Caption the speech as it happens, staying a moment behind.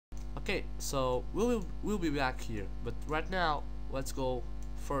Okay, so we'll be back here, but right now let's go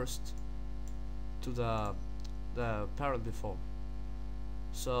first to the parent before.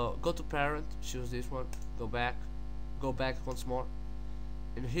 So go to parent, choose this one, go back once more,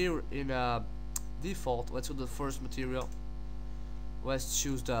 and here in default, let's go to the first material. Let's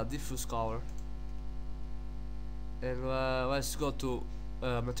choose the diffuse color, and let's go to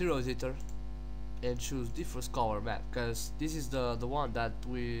material editor and choose diffuse color map, because this is the one that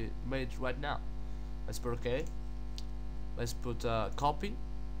we made right now. Let's put OK. Let's put copy.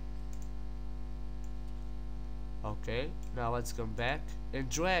 Okay, now let's come back and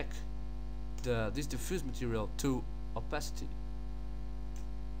drag this diffuse material to opacity.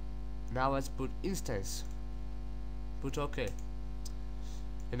 Now let's put instance, put OK,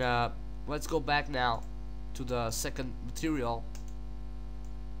 and let's go back now to the second material.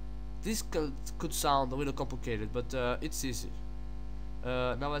 This could sound a little complicated, but it's easy.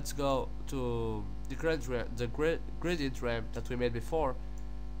 Now let's go to the gradient ramp that we made before,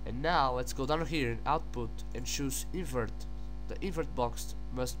 and now let's go down here in output and choose invert. The invert box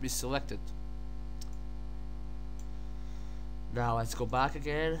must be selected. Now let's go back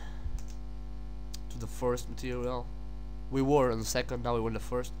again to the first material. We were on the second, now we were in the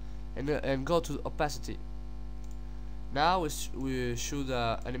first, and go to opacity. Now we should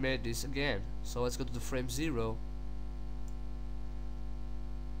animate this again. So let's go to the frame 0,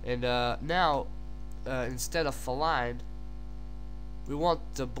 and now instead of aligned, we want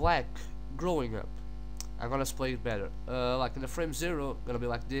the black growing up. I'm gonna explain it better. Like in the frame 0, gonna be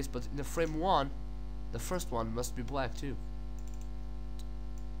like this, but in the frame 1, the first one must be black too.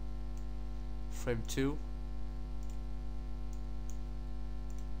 Frame 2.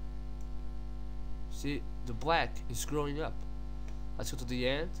 See, the black is growing up. Let's go to the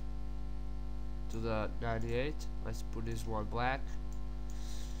end, to the 98. Let's put this one black.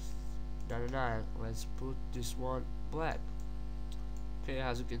 99. Let's put this one black. Okay,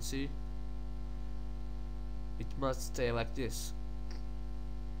 as you can see, it must stay like this.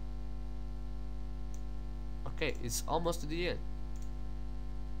 Okay, it's almost to the end.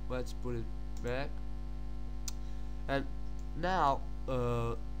 Let's put it back, and now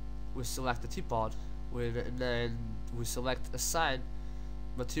we select the teapot, and then we select assign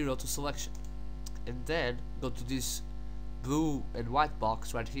material to selection, and then go to this blue and white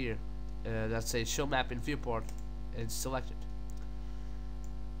box right here that says show map in viewport, and select it.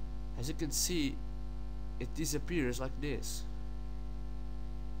 As you can see, it disappears like this,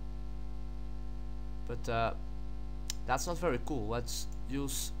 but that's not very cool. Let's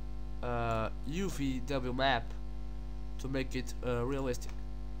use UVW map to make it realistic.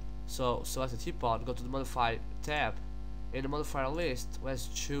 So select the teapot, go to the modify tab. In the modifier list, let's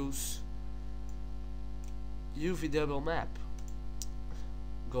choose UVW map.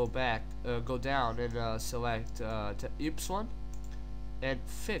 Go back, go down, and select the Y and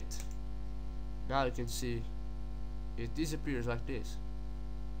fit. Now you can see it disappears like this.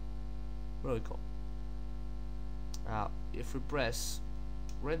 Really cool. Now if we press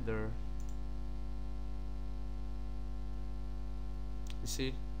render, you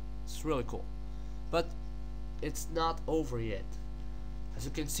see, it's really cool, but it's not over yet. As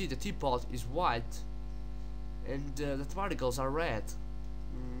you can see, the teapot is white and the particles are red.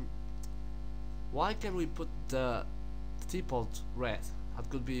 Why can we put the teapot red? That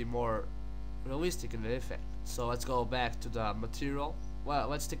could be more realistic in the effect. So let's go back to the material. Well,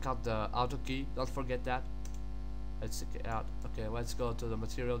 let's take out the auto key, don't forget that. Let's take it out. Okay, let's go to the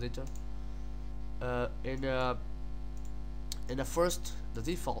material editor. In the first, the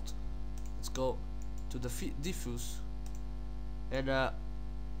default, let's go to the diffuse, and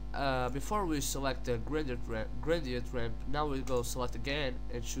before we select the gradient ramp, now we go select again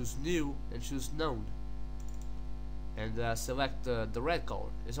and choose new and choose known, and select the red color.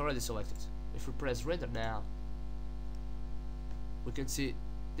 It's already selected. If we press render now, we can see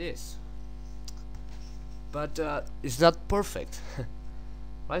this, but it's not perfect.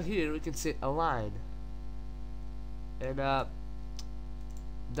 Right here we can see a line, and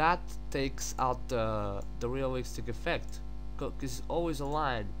that takes out the realistic effect, because it's always a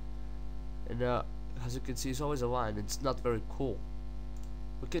line, and as you can see, it's always a line. It's not very cool.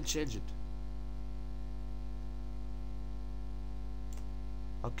 We can change it.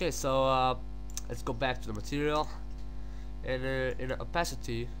 Okay, so let's go back to the material, and in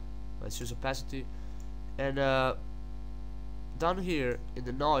opacity, let's use opacity, and down here in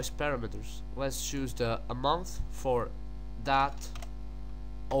the noise parameters, let's choose the amount for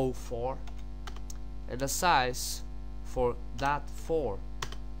 .04 and the size for .4.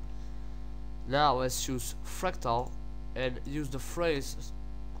 Now let's choose fractal and use the phrase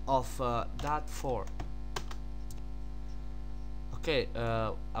of dot 4. Okay,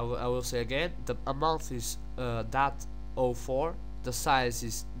 I will say again, the amount is dot 04, the size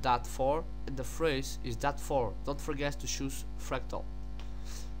is dot 4, and the phrase is dot 4. Don't forget to choose fractal.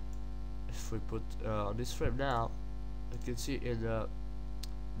 If we put on this frame now, you can see in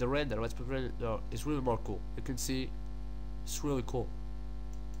the render, let's put render, is really more cool. You can see it's really cool.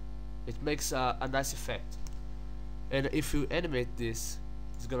 It makes a nice effect, and if you animate this,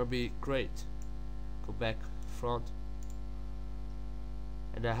 it's gonna be great. Go back, front,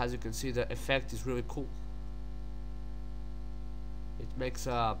 and as you can see, the effect is really cool. It makes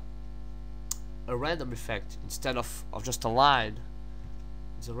a random effect instead of just a line.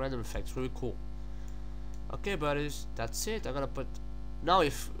 It's a random effect. It's really cool. Okay, buddies, that's it. I'm gonna put now,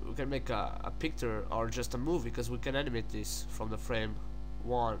 if we can make a picture or just a movie, because we can animate this from the frame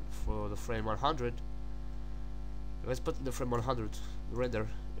 1 for the frame 100. Let's put in the frame 100 render.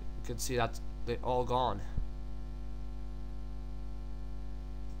 You can see that they all gone.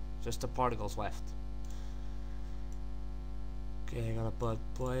 Just the particles left. Okay, I'm gonna put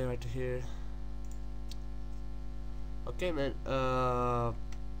play right here. Okay, man.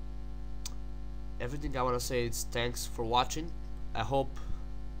 Everything I wanna say is thanks for watching. I hope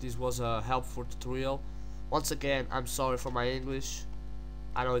this was a helpful tutorial. Once again, I'm sorry for my English.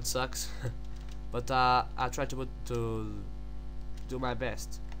 I know it sucks, but I try to do my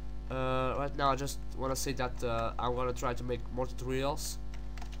best. Right now, I just wanna say that I'm gonna try to make more tutorials.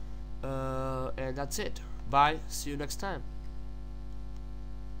 And that's it. Bye. See you next time.